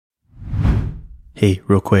Hey,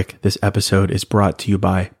 real quick, this episode is brought to you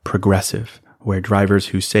by Progressive, where drivers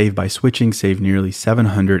who save by switching save nearly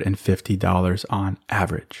 $750 on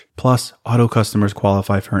average. Plus, auto customers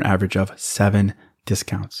qualify for an average of 7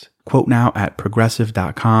 discounts. Quote now at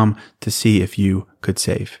progressive.com to see if you could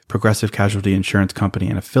save. Progressive Casualty Insurance Company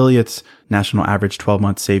and Affiliates. National average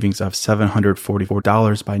 12-month savings of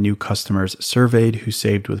 $744 by new customers surveyed who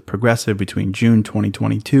saved with Progressive between June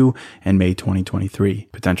 2022 and May 2023.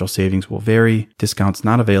 Potential savings will vary. Discounts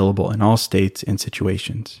not available in all states and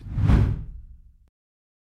situations.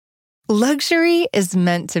 Luxury is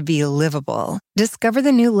meant to be livable. Discover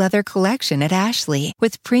the new leather collection at Ashley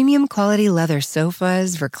with premium quality leather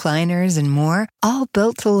sofas, recliners, and more, all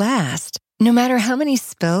built to last. No matter how many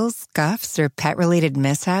spills, scuffs, or pet-related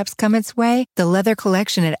mishaps come its way, the leather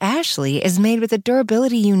collection at Ashley is made with the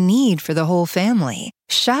durability you need for the whole family.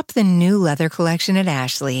 Shop the new leather collection at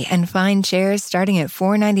Ashley and find chairs starting at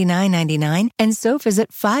 $499.99 and sofas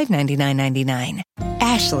at $599.99.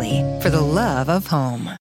 Ashley, for the love of home.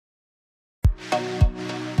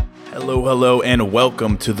 Hello, and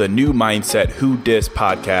welcome to the New Mindset Who Dis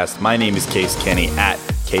podcast. My name is Case Kenny at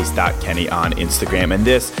case.kenny on Instagram, and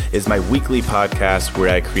this is my weekly podcast where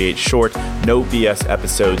I create short, no BS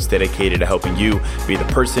episodes dedicated to helping you be the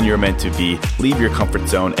person you're meant to be, leave your comfort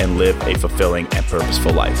zone, and live a fulfilling and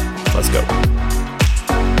purposeful life. Let's go.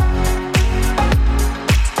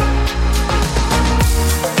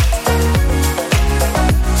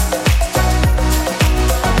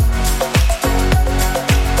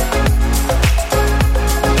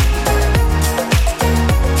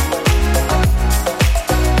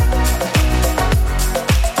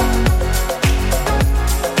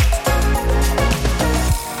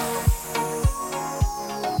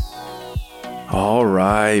 All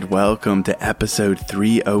right, welcome to episode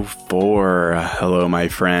 304. Hello, my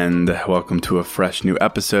friend. Welcome to a fresh new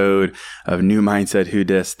episode of New Mindset Who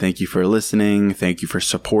Dis. Thank you for listening. Thank you for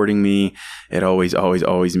supporting me. It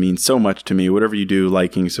always means so much to me. Whatever you do,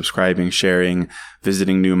 liking, subscribing, sharing,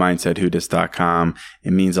 visiting newmindsetwhodis.com.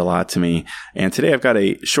 It means a lot to me. And today I've got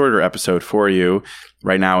a shorter episode for you.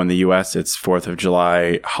 Right now in the US, it's 4th of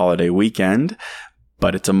July holiday weekend.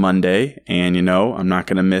 But it's a Monday, and I'm not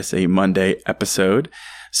going to miss a Monday episode.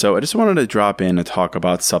 So I just wanted to drop in and talk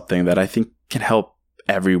about something that I think can help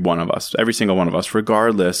every single one of us,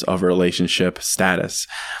 regardless of relationship status.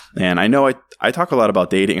 And I know I talk a lot about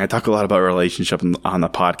dating. I talk a lot about relationship on the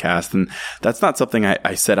podcast, and that's not something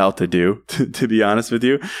I set out to do, to be honest with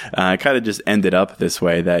you. I kind of just ended up this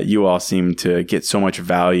way, that you all seem to get so much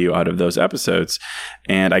value out of those episodes.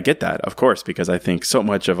 And I get that, of course, because I think so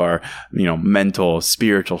much of our, mental,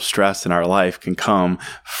 spiritual stress in our life can come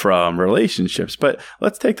from relationships. But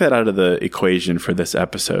let's take that out of the equation for this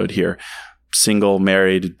episode here. Single,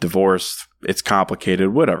 married, divorced, it's complicated,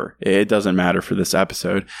 whatever. It doesn't matter for this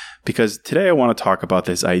episode, because today I want to talk about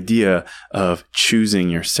this idea of choosing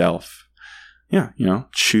yourself. Yeah,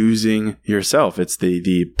 choosing yourself. It's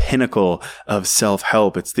the pinnacle of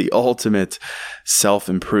self-help. It's the ultimate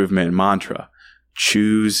self-improvement mantra.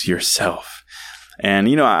 Choose yourself. And,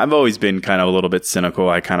 I've always been kind of a little bit cynical.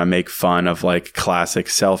 I kind of make fun of like classic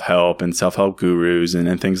self-help and self-help gurus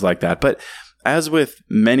and things like that. But as with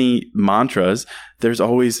many mantras, there's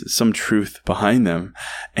always some truth behind them.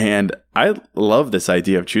 And I love this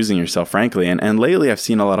idea of choosing yourself, frankly. And lately I've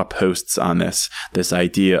seen a lot of posts on this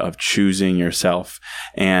idea of choosing yourself.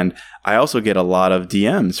 And I also get a lot of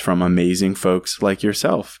DMs from amazing folks like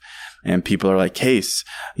yourself. And people are like, Case,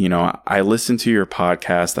 I listen to your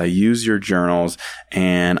podcast, I use your journals,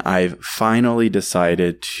 and I've finally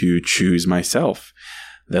decided to choose myself.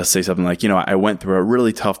 They'll say something like, I went through a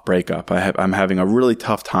really tough breakup. I'm having a really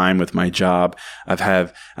tough time with my job.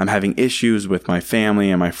 I'm having issues with my family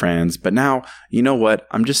and my friends. But now, you know what?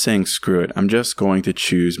 I'm just saying, screw it. I'm just going to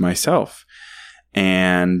choose myself.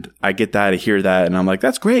 And I get that, I hear that, and I'm like,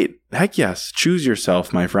 that's great. Heck yes. Choose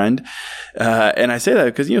yourself, my friend. And I say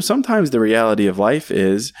that because, sometimes the reality of life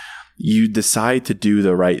is you decide to do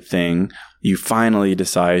the right thing. You finally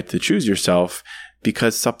decide to choose yourself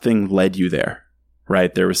because something led you there.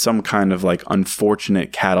 Right? There was some kind of like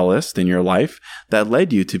unfortunate catalyst in your life that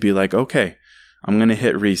led you to be like, okay, I'm going to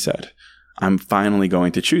hit reset. I'm finally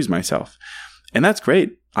going to choose myself. And that's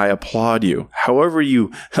great. I applaud you. However you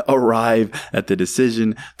arrive at the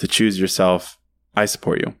decision to choose yourself, I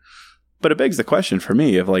support you. But it begs the question for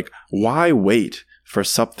me of like, why wait for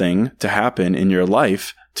something to happen in your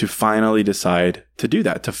life to finally decide to do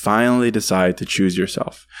that, to finally decide to choose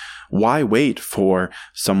yourself? Why wait for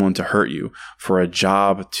someone to hurt you, for a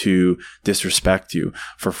job to disrespect you,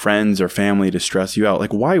 for friends or family to stress you out?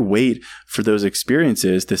 Like, why wait for those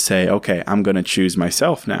experiences to say, okay, I'm going to choose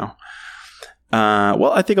myself now?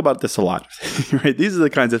 Well, I think about this a lot, right? These are the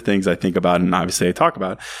kinds of things I think about and obviously I talk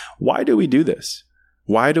about. Why do we do this?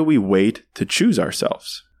 Why do we wait to choose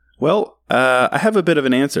ourselves? Well, I have a bit of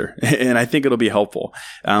an answer and I think it'll be helpful.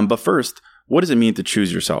 But first, what does it mean to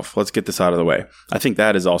choose yourself? Let's get this out of the way. I think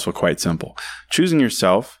that is also quite simple. Choosing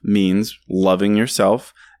yourself means loving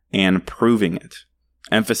yourself and proving it.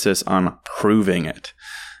 Emphasis on proving it.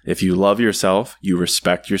 If you love yourself, you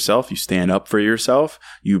respect yourself, you stand up for yourself,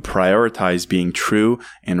 you prioritize being true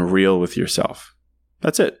and real with yourself.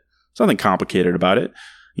 That's it. There's nothing complicated about it.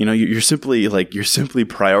 You're simply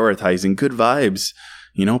prioritizing good vibes,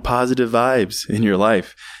 positive vibes in your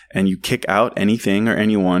life, and you kick out anything or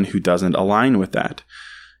anyone who doesn't align with that.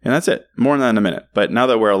 And that's it. More on that in a minute. But now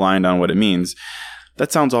that we're aligned on what it means,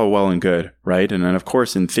 that sounds all well and good, right? And then, of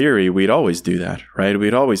course, in theory, we'd always do that, right?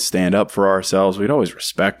 We'd always stand up for ourselves. We'd always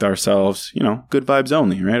respect ourselves, good vibes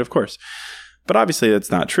only, right? Of course. But obviously, that's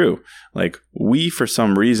not true. We, for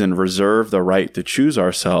some reason, reserve the right to choose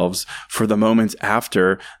ourselves for the moments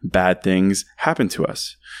after bad things happen to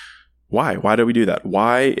us. Why? Why do we do that?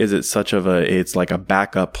 Why is it it's like a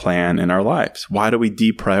backup plan in our lives? Why do we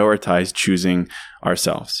deprioritize choosing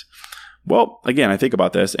ourselves? Well, again, I think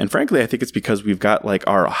about this, and frankly, I think it's because we've got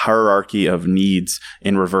our hierarchy of needs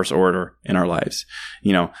in reverse order in our lives.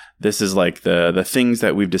 This is the things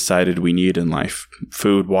that we've decided we need in life: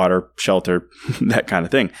 food, water, shelter, that kind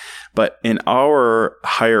of thing. But in our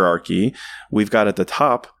hierarchy, we've got at the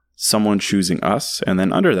top someone choosing us, and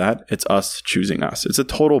then under that, it's us choosing us. It's a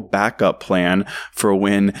total backup plan for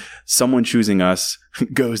when someone choosing us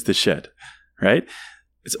goes to shit, right?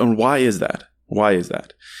 And why is that? Why is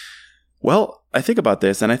that? Well, I think about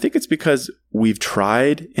this, and I think it's because we've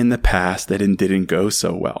tried in the past that it didn't go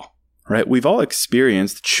so well, right? We've all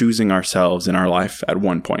experienced choosing ourselves in our life at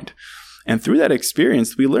one point. And through that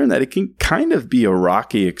experience, we learn that it can kind of be a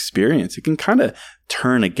rocky experience. It can kind of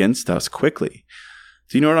turn against us quickly.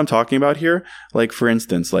 Do you know what I'm talking about here? For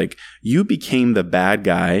instance, you became the bad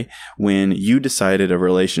guy when you decided a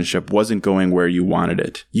relationship wasn't going where you wanted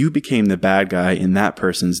it. You became the bad guy in that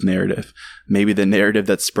person's narrative, maybe the narrative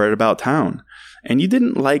that spread about town. And you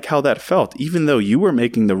didn't like how that felt. Even though you were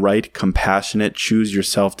making the right, compassionate, choose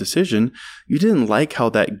yourself decision, you didn't like how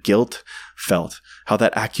that guilt felt, how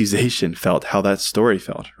that accusation felt, how that story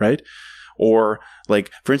felt, right? Or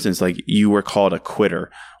for instance, you were called a quitter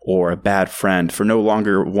or a bad friend for no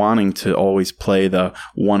longer wanting to always play the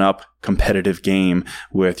one-up competitive game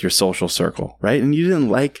with your social circle, right? And you didn't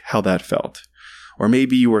like how that felt. Or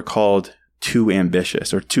maybe you were called too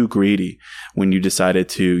ambitious or too greedy when you decided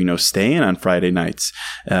to, stay in on Friday nights,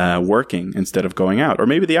 working instead of going out. Or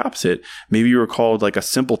maybe the opposite. Maybe you were called a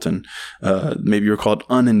simpleton. Maybe you were called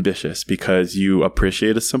unambitious because you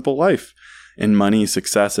appreciate a simple life. And money,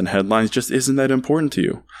 success, and headlines just isn't that important to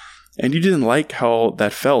you. And you didn't like how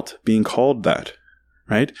that felt being called that,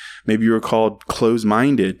 right? Maybe you were called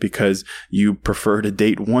close-minded because you prefer to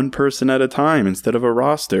date one person at a time instead of a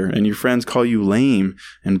roster, and your friends call you lame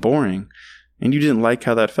and boring. And you didn't like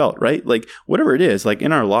how that felt, right? Whatever it is,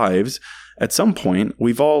 in our lives, at some point,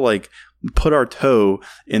 we've all put our toe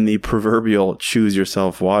in the proverbial choose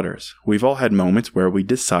yourself waters. We've all had moments where we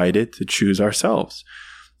decided to choose ourselves.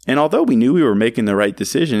 And although we knew we were making the right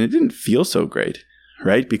decision, it didn't feel so great,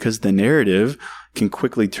 right? Because the narrative can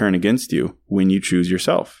quickly turn against you when you choose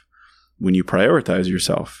yourself, when you prioritize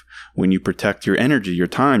yourself, when you protect your energy, your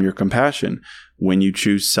time, your compassion, when you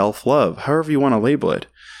choose self-love, however you want to label it,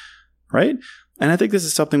 right? And I think this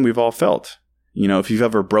is something we've all felt. If you've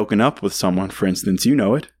ever broken up with someone, for instance, you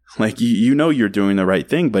know it. You know you're doing the right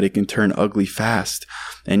thing, but it can turn ugly fast.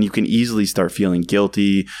 And you can easily start feeling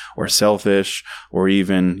guilty or selfish or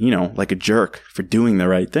even, like a jerk for doing the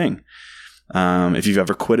right thing. If you've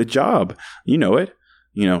ever quit a job, you know it.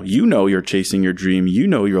 You're chasing your dream.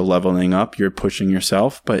 You're leveling up. You're pushing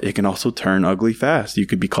yourself, but it can also turn ugly fast. You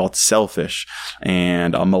could be called selfish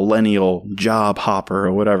and a millennial job hopper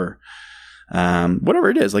or whatever. Whatever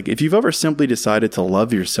it is, if you've ever simply decided to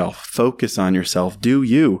love yourself, focus on yourself, do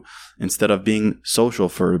you, instead of being social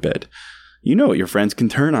for a bit, your friends can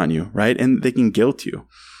turn on you, right? And they can guilt you.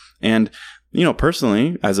 And,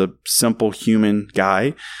 personally, as a simple human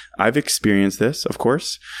guy, I've experienced this, of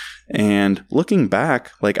course. And looking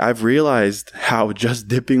back, I've realized how just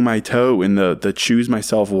dipping my toe in the choose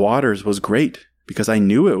myself waters was great because I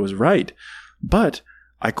knew it was right. But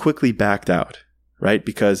I quickly backed out, right?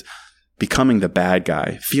 Because becoming the bad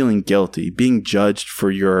guy, feeling guilty, being judged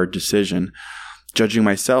for your decision, judging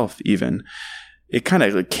myself even, it kind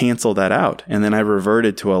of canceled that out. And then I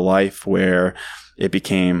reverted to a life where it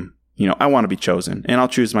became, I want to be chosen and I'll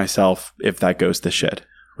choose myself if that goes to shit,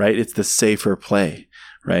 right? It's the safer play,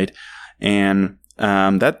 right? And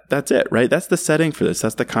that's it, right? That's the setting for this.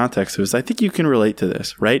 That's the context of this. I think you can relate to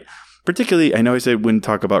this, right? Particularly, I know I said we wouldn't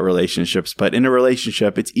talk about relationships, but in a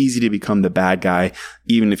relationship, it's easy to become the bad guy,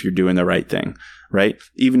 even if you're doing the right thing, right?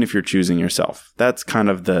 Even if you're choosing yourself. That's kind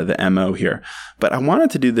of the MO here. But I wanted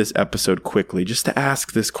to do this episode quickly just to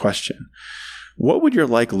ask this question. What would your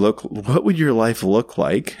life look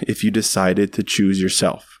like if you decided to choose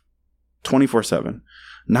yourself 24/7?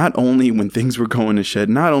 Not only when things were going to shit,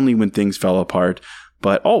 not only when things fell apart,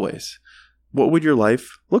 but always. What would your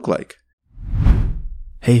life look like?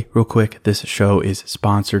 Hey, real quick, this show is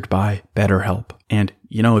sponsored by BetterHelp. And,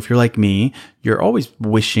 if you're like me, you're always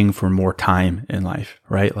wishing for more time in life,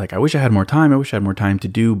 right? Like, I wish I had more time. I wish I had more time to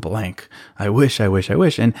do blank. I wish.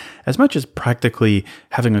 And as much as practically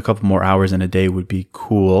having a couple more hours in a day would be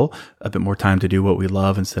cool, a bit more time to do what we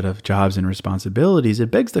love instead of jobs and responsibilities,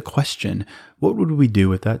 it begs the question, what would we do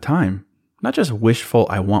with that time? Not just wishful,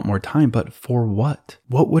 I want more time, but for what?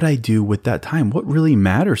 What would I do with that time? What really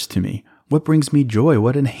matters to me? What brings me joy?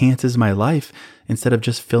 What enhances my life instead of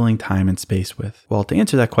just filling time and space with? Well, to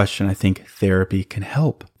answer that question, I think therapy can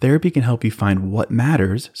help. Therapy can help you find what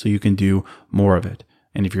matters so you can do more of it.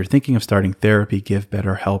 And if you're thinking of starting therapy, give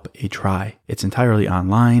BetterHelp a try. It's entirely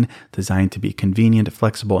online, designed to be convenient,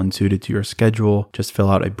 flexible, and suited to your schedule. Just fill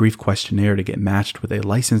out a brief questionnaire to get matched with a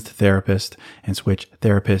licensed therapist and switch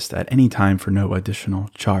therapists at any time for no additional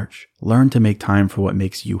charge. Learn to make time for what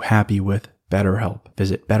makes you happy with BetterHelp.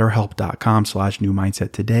 Visit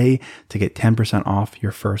betterhelp.com/newmindset today to get 10% off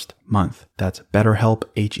your first month. That's BetterHelp,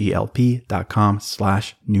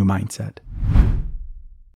 HELP.com/newmindset.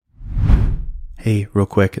 Hey, real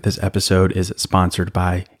quick, this episode is sponsored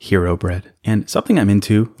by Hero Bread. And something I'm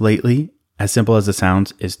into lately, as simple as it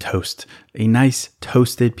sounds, is toast. A nice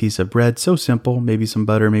toasted piece of bread, so simple, maybe some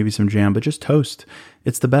butter, maybe some jam, but just toast.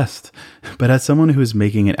 It's the best. But as someone who is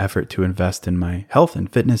making an effort to invest in my health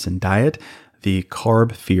and fitness and diet, the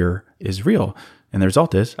carb fear is real. And the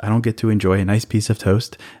result is I don't get to enjoy a nice piece of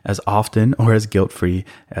toast as often or as guilt-free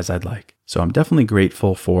as I'd like. So I'm definitely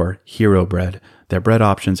grateful for Hero Bread. Their bread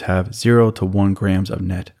options have 0 to 1 grams of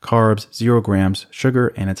net carbs, 0 grams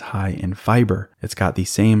sugar, and it's high in fiber. It's got the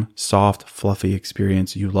same soft, fluffy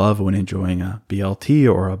experience you love when enjoying a BLT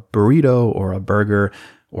or a burrito or a burger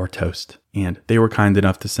or toast. And they were kind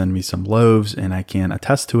enough to send me some loaves, and I can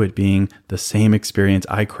attest to it being the same experience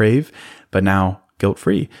I crave, but now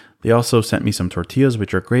guilt-free. They also sent me some tortillas,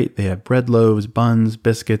 which are great. They have bread loaves, buns,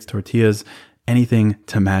 biscuits, tortillas, anything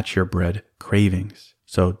to match your bread cravings.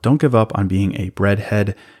 So don't give up on being a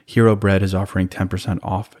breadhead. Hero Bread is offering 10%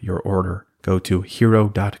 off your order. Go to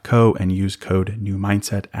hero.co and use code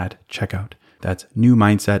NEWMINDSET at checkout. That's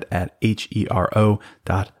NEWMINDSET at HERO.co.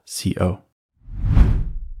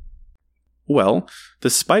 Well,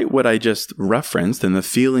 despite what I just referenced and the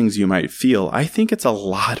feelings you might feel, I think it's a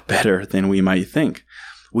lot better than we might think.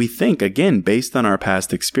 We think, again, based on our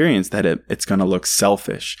past experience, that it's going to look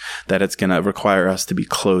selfish, that it's going to require us to be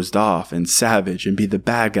closed off and savage and be the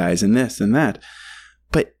bad guys and this and that.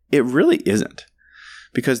 But it really isn't.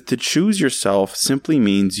 Because to choose yourself simply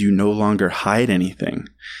means you no longer hide anything.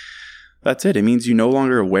 That's it. It means you no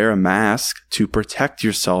longer wear a mask to protect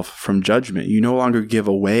yourself from judgment. You no longer give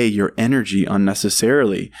away your energy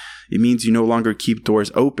unnecessarily. It means you no longer keep doors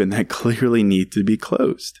open that clearly need to be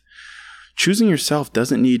closed. Choosing yourself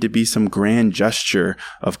doesn't need to be some grand gesture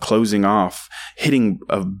of closing off, hitting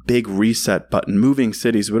a big reset button, moving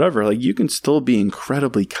cities, whatever. Like, you can still be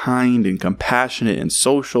incredibly kind and compassionate and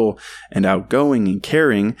social and outgoing and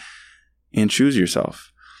caring and choose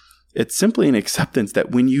yourself. It's simply an acceptance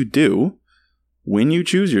that when you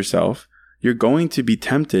choose yourself, you're going to be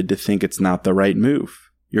tempted to think it's not the right move.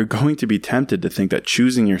 You're going to be tempted to think that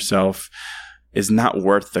choosing yourself is not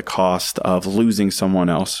worth the cost of losing someone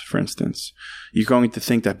else, for instance. You're going to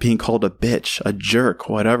think that being called a bitch, a jerk,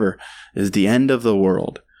 whatever, is the end of the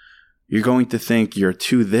world. You're going to think you're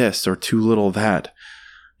too this or too little that.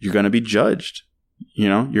 You're going to be judged.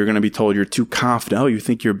 You're going to be told you're too confident. Oh, you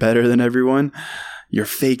think you're better than everyone? You're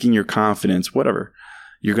faking your confidence, whatever.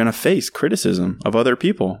 You're going to face criticism of other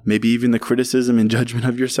people, maybe even the criticism and judgment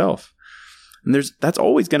of yourself. And that's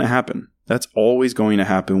always going to happen. That's always going to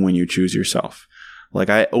happen when you choose yourself. Like,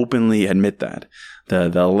 I openly admit that.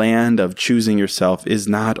 The land of choosing yourself is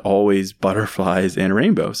not always butterflies and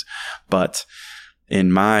rainbows. But in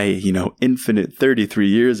my, infinite 33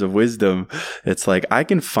 years of wisdom, it's like I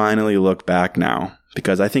can finally look back now,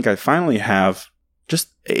 because I think I finally have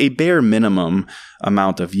just a bare minimum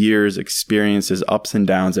amount of years, experiences, ups and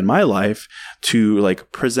downs in my life to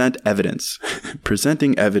present evidence,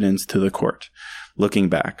 presenting evidence to the court, looking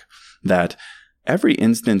back, that every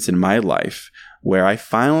instance in my life where I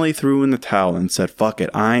finally threw in the towel and said, fuck it,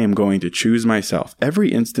 I am going to choose myself.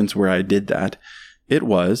 Every instance where I did that, it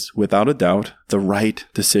was, without a doubt, the right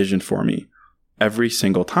decision for me. Every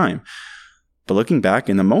single time. But looking back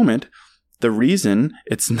in the moment, the reason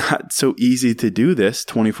it's not so easy to do this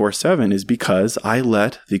 24/7 is because I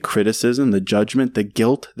let the criticism, the judgment, the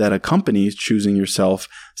guilt that accompanies choosing yourself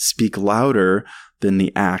speak louder than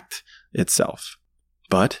the act itself.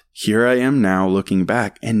 But here I am now looking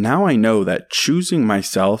back, and now I know that choosing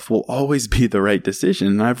myself will always be the right decision.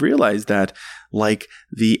 And I've realized that, like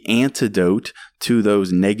the antidote to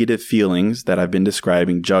those negative feelings that I've been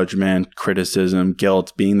describing, judgment, criticism,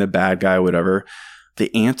 guilt, being the bad guy, whatever,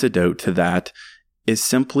 the antidote to that is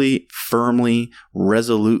simply firmly,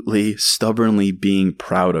 resolutely, stubbornly being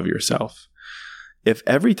proud of yourself. If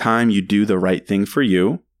every time you do the right thing for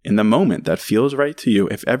you, in the moment that feels right to you,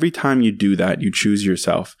 if every time you do that, you choose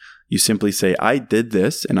yourself, you simply say, I did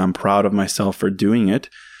this and I'm proud of myself for doing it,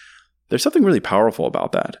 there's something really powerful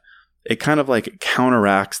about that. It kind of like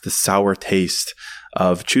counteracts the sour taste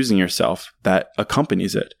of choosing yourself that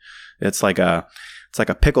accompanies it. It's like a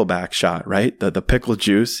pickleback shot, right? The pickle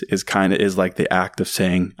juice is like the act of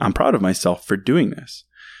saying, I'm proud of myself for doing this.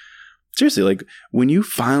 Seriously, like when you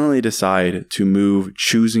finally decide to move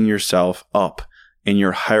choosing yourself up in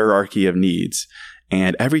your hierarchy of needs,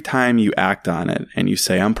 and every time you act on it and you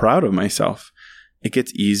say, I'm proud of myself, it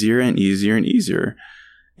gets easier and easier and easier.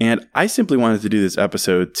 And I simply wanted to do this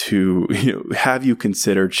episode to have you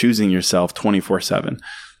consider choosing yourself 24/7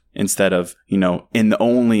 instead of,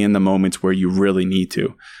 only in the moments where you really need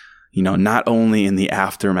to, not only in the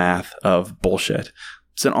aftermath of bullshit.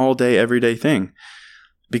 It's an all day, everyday thing.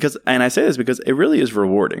 And I say this because it really is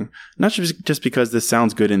rewarding, not just because this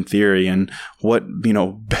sounds good in theory and what,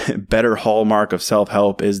 better hallmark of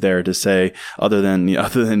self-help is there to say other than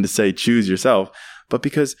to say choose yourself, but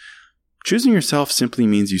because choosing yourself simply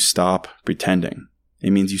means you stop pretending.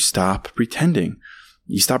 It means you stop pretending.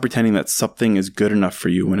 You stop pretending that something is good enough for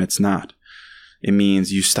you when it's not. It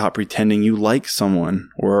means you stop pretending you like someone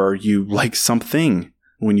or you like something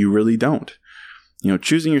when you really don't.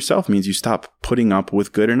 Choosing yourself means you stop putting up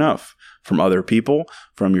with good enough from other people,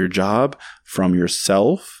 from your job, from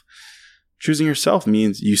yourself. Choosing yourself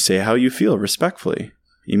means you say how you feel respectfully.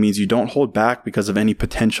 It means you don't hold back because of any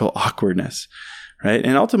potential awkwardness, right?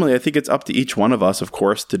 And ultimately, I think it's up to each one of us, of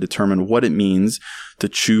course, to determine what it means to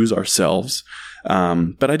choose ourselves.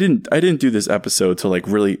 But I didn't do this episode to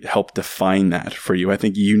really help define that for you. I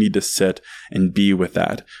think you need to sit and be with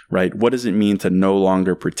that, right? What does it mean to no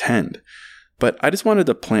longer pretend? But I just wanted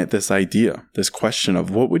to plant this idea, this question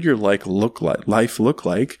of what would your life look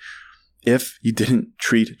like if you didn't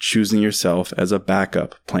treat choosing yourself as a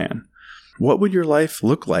backup plan? What would your life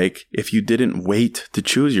look like if you didn't wait to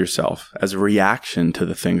choose yourself as a reaction to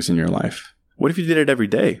the things in your life? What if you did it every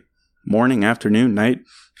day? Morning, afternoon, night?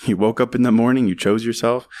 You woke up in the morning, you chose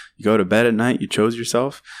yourself. You go to bed at night, you chose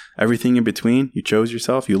yourself. Everything in between, you chose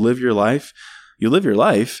yourself. You live your life.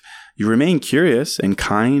 You remain curious and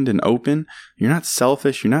kind and open. You're not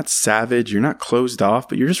selfish. You're not savage. You're not closed off,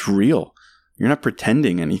 but you're just real. You're not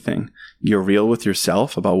pretending anything. You're real with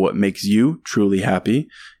yourself about what makes you truly happy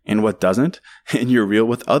and what doesn't. And you're real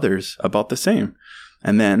with others about the same.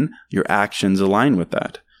 And then your actions align with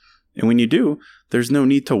that. And when you do, there's no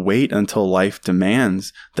need to wait until life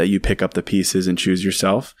demands that you pick up the pieces and choose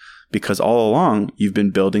yourself. Because all along, you've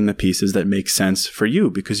been building the pieces that make sense for you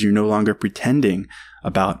because you're no longer pretending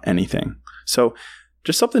about anything. So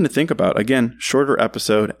just something to think about. Again, shorter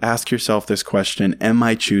episode. Ask yourself this question. Am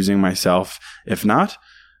I choosing myself? If not,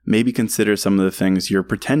 maybe consider some of the things you're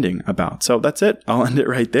pretending about. So that's it. I'll end it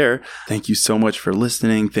right there. Thank you so much for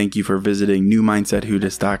listening. Thank you for visiting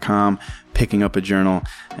newmindsetwhodis.com, picking up a journal.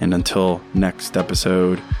 And until next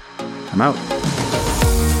episode, I'm out.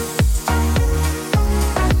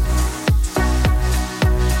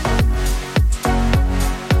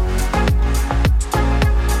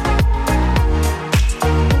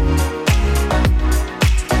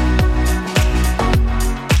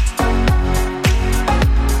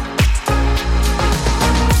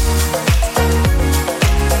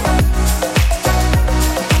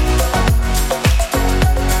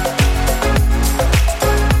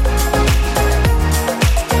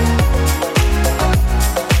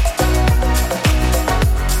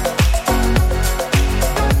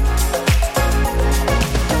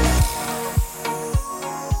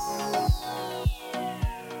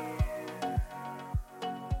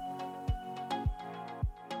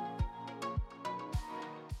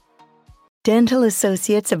 Dental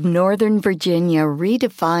Associates of Northern Virginia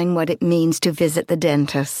redefine what it means to visit the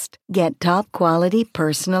dentist. Get top-quality,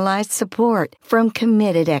 personalized support from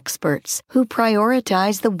committed experts who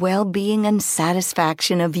prioritize the well-being and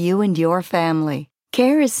satisfaction of you and your family.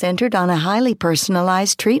 Care is centered on a highly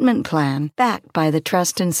personalized treatment plan backed by the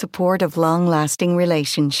trust and support of long-lasting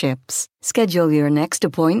relationships. Schedule your next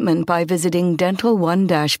appointment by visiting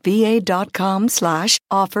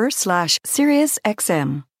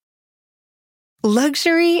dental1-va.com/offer/SiriusXM.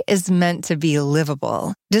 Luxury is meant to be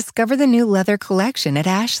livable. Discover the new leather collection at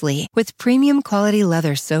Ashley with premium quality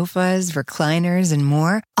leather sofas, recliners, and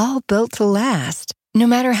more, all built to last. No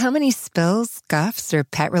matter how many spills, scuffs, or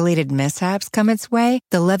pet-related mishaps come its way,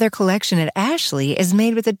 the leather collection at Ashley is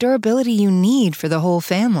made with the durability you need for the whole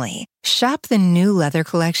family. Shop the new leather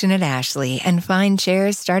collection at Ashley and find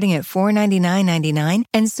chairs starting at $499.99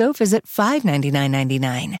 and sofas at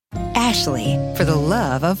 $599.99. Ashley, for the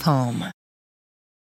love of home.